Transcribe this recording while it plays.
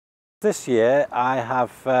This year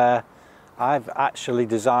I've actually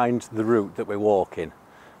designed the route that we're walking.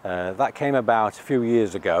 That came about a few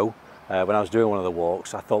years ago when I was doing one of the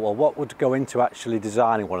walks. I thought, well, what would go into actually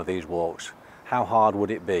designing one of these walks? How hard would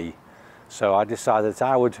it be? So I decided that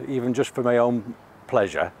I would, even just for my own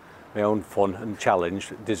pleasure, my own fun and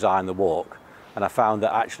challenge, design the walk. And I found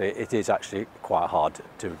that actually it is actually quite hard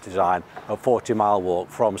to design a 40-mile walk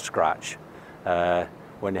from scratch.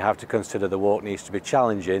 When you have to consider the walk needs to be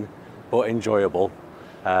challenging but enjoyable.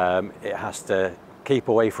 It has to keep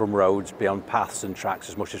away from roads, be on paths and tracks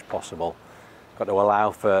as much as possible. Got to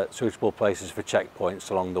allow for suitable places for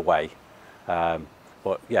checkpoints along the way.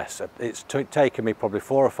 But yes, it's taken me probably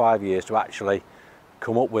 4 or 5 years to actually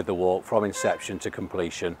come up with the walk from inception to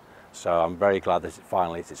completion. So I'm very glad that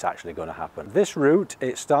finally it's actually going to happen. This route,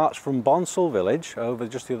 it starts from Bonsall village over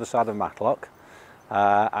just the other side of Matlock,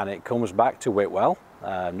 and it comes back to Whitwell,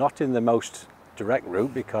 not in the most direct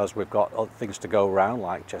route because we've got other things to go around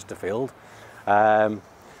like Chesterfield.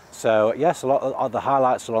 So yes, a lot of the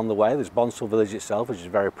highlights along the way. There's Bonsall village itself, which is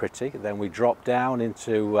very pretty. Then we drop down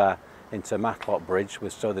into Matlock Bridge,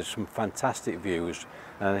 so there's some fantastic views,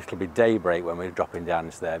 and it'll be daybreak when we're dropping down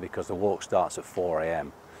into there because the walk starts at 4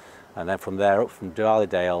 AM. And then from there, up from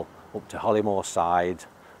Darley-Dale up to Hollymore Side,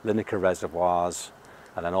 Lineker Reservoirs,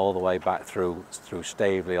 and then all the way back through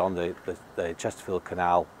Staveley on the Chesterfield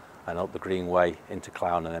Canal and up the Greenway into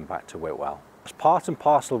Clown and then back to Whitwell. It's part and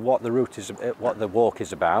parcel of what the route is, what the walk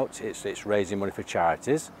is about. It's raising money for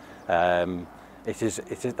charities. That's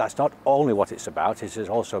not only what it's about. It is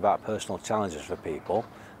also about personal challenges for people.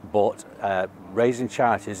 But raising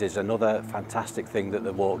charities is another fantastic thing that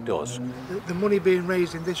the walk does. The money being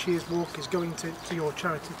raised in this year's walk is going to your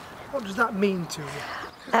charity. What does that mean to you?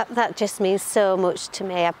 That just means so much to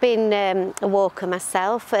me. I've been a walker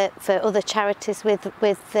myself for other charities with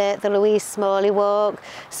the Louise Smalley Walk.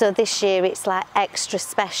 So this year it's like extra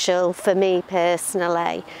special for me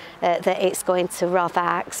personally that it's going to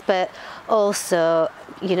Rothax, but also,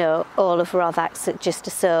 you know, all of Rothax just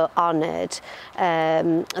are so honoured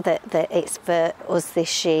that it's for us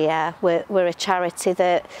this year. We're a charity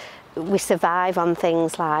that we survive on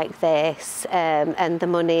things like this, and the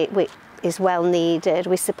money is well needed.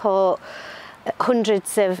 We support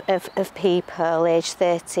hundreds of people aged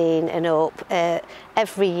 13 and up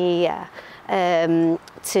every year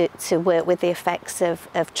to work with the effects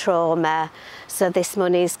of trauma. So this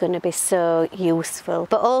money is going to be so useful.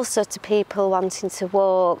 But also to people wanting to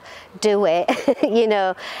walk, do it. You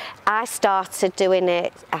know, I started doing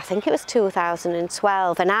it, I think it was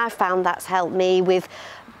 2012, and I found that's helped me with,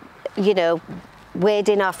 you know,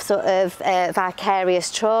 wading off sort of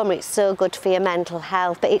vicarious trauma. It's so good for your mental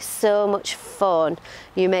health, but it's so much fun.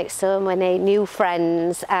 You make so many new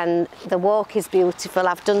friends and the walk is beautiful.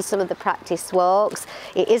 I've done some of the practice walks.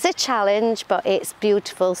 It is a challenge, but it's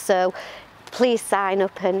beautiful. So please sign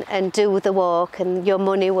up and do the walk, and your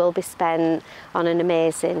money will be spent on an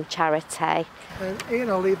amazing charity. Ian,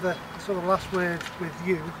 I'll leave the sort of last word with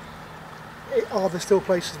you. Are there still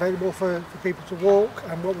places available for people to walk,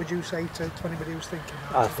 and what would you say to anybody who's thinking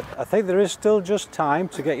about it? I think there is still just time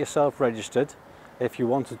to get yourself registered if you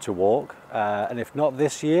wanted to walk, and if not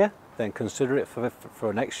this year, then consider it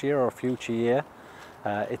for next year or a future year.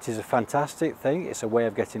 It is a fantastic thing. It's a way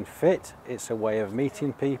of getting fit, it's a way of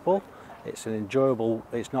meeting people, it's an enjoyable,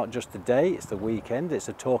 it's not just the day, it's the weekend, it's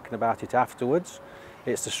the talking about it afterwards,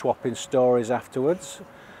 it's the swapping stories afterwards.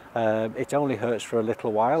 It only hurts for a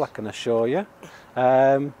little while, I can assure you.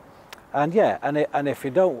 And yeah, and if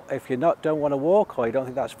you don't want to walk, or you don't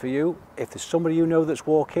think that's for you, if there's somebody you know that's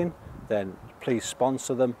walking, then please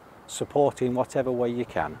sponsor them, support in whatever way you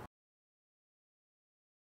can.